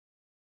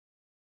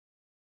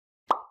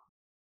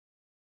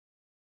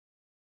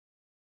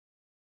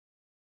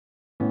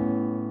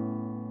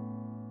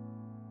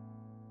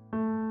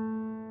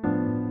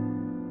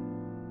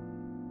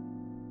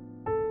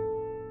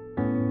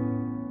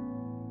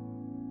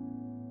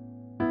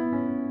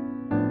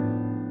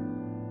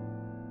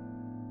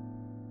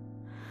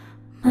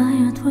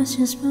life was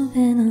just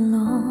moving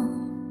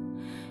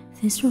along,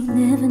 this road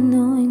never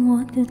knowing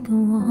what could go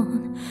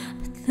on.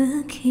 But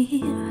look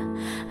here,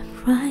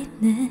 I'm right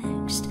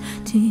next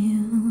to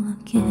you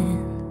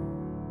again.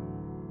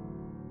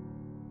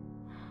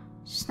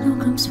 Snow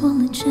comes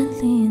falling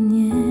gently and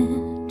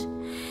yet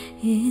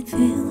it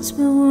fills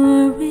my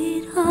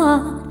worried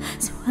heart.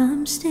 So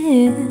I'm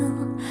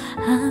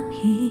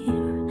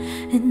here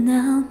and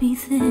I'll be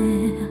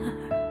there.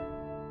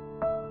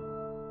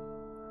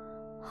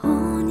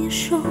 On your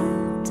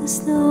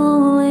shoulders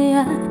slowly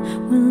I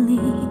will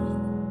lean,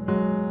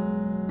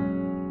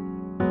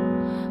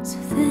 so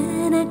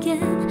then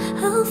again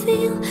I'll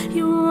feel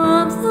your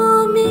warmth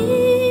on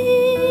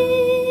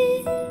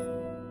me.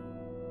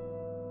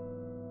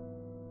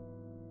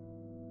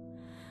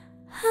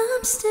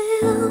 I'm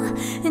still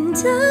and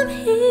I'm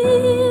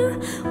here.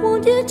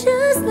 Won't you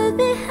just let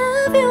me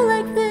have you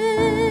like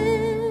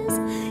this?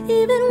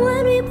 Even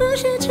when we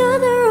push each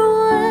other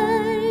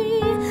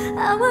away,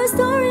 our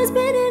story's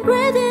been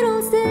engraved,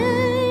 it'll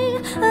stay.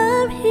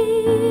 I'm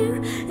here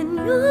and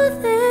you're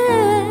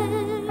there.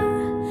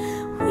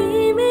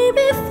 We may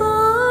be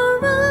far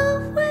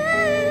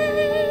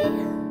away.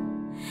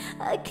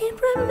 I keep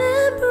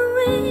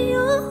remembering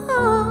your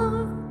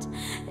heart,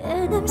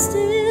 and I'm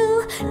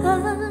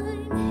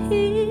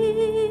here.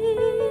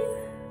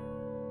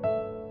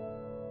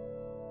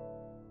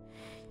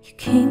 You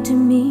came to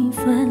me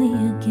finally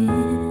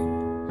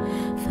again,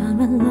 found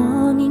my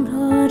longing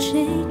heart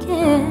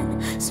shaking.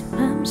 So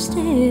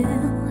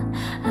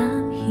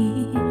I'm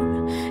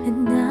here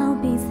and I'll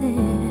be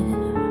there.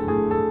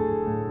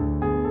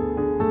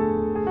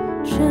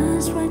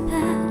 Just right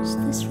past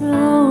this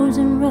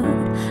frozen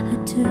road I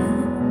took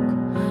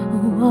a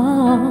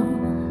walk.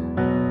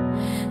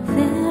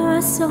 There I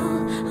saw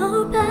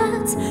our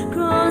paths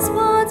cross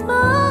once more.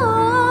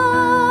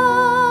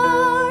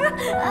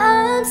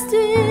 I'm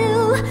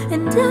still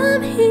and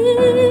I'm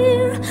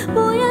here.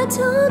 Boy, I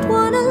don't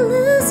wanna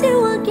lose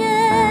you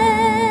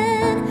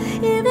again.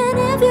 Even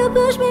if you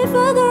push me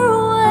further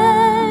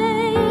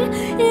away,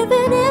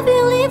 even if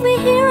you leave me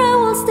here, I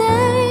will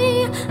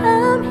stay.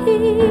 I'm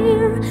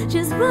here,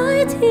 just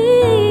right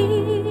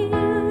here.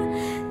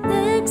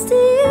 Next to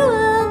you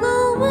I'll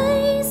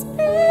always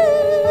be.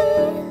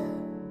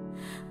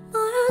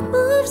 My heart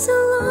moves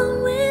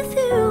along with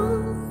you,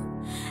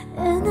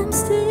 and I'm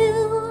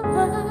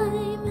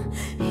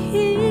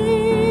here.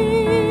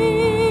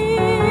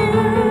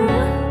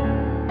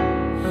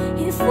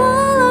 If all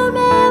our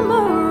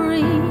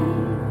memories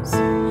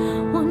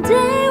one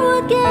day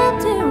would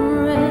get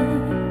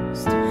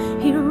erased,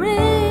 here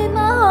in my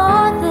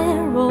heart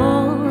they're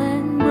all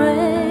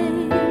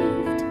engraved.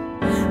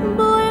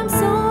 Boy, I'm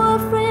so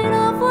afraid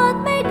of what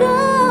may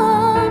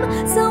come,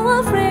 so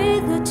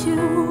afraid that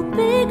you'll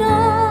be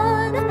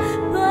gone.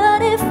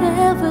 But if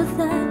ever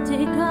that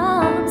day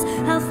comes,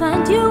 I'll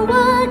find you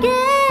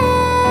again.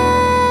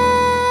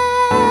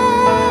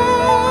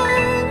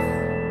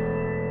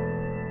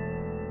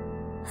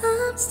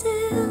 I'm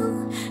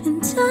still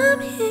and I'm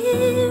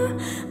here.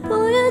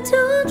 Boy, I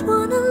don't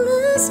wanna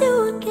lose you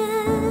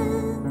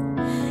again.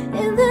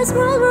 In this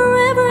world,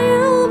 wherever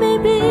you may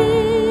be,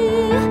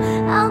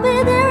 I'll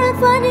be there and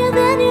find you,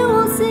 then you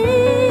will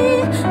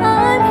see.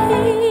 I'm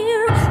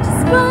here,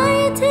 just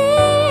right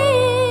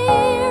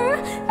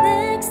here.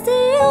 Next to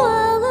you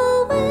I'll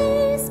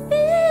always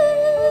be.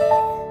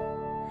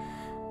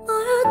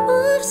 My heart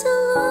moves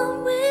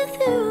along with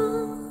you,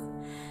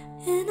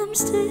 and I'm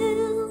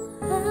here.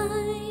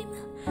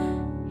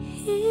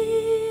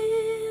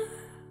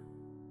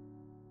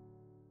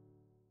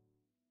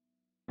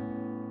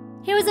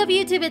 Hey, what's up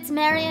YouTube, it's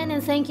Marianne,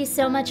 and thank you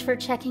so much for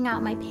checking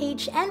out my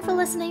page and for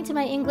listening to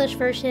my English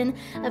version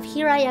of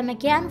Here I Am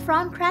Again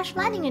from Crash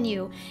Landing on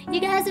You. You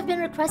guys have been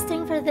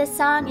requesting for this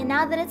song, and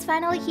now that it's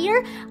finally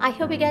here, I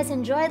hope you guys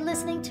enjoyed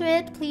listening to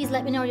it. Please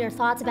let me know your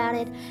thoughts about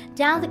it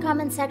down in the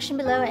comment section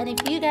below, and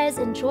if you guys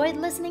enjoyed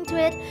listening to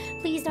it,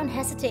 please don't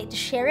hesitate to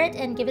share it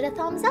and give it a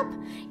thumbs up.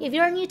 If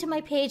you're new to my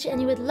page and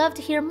you would love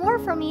to hear more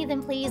from me,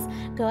 then please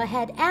go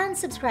ahead and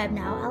subscribe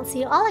now. I'll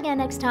see you all again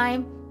next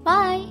time.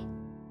 Bye!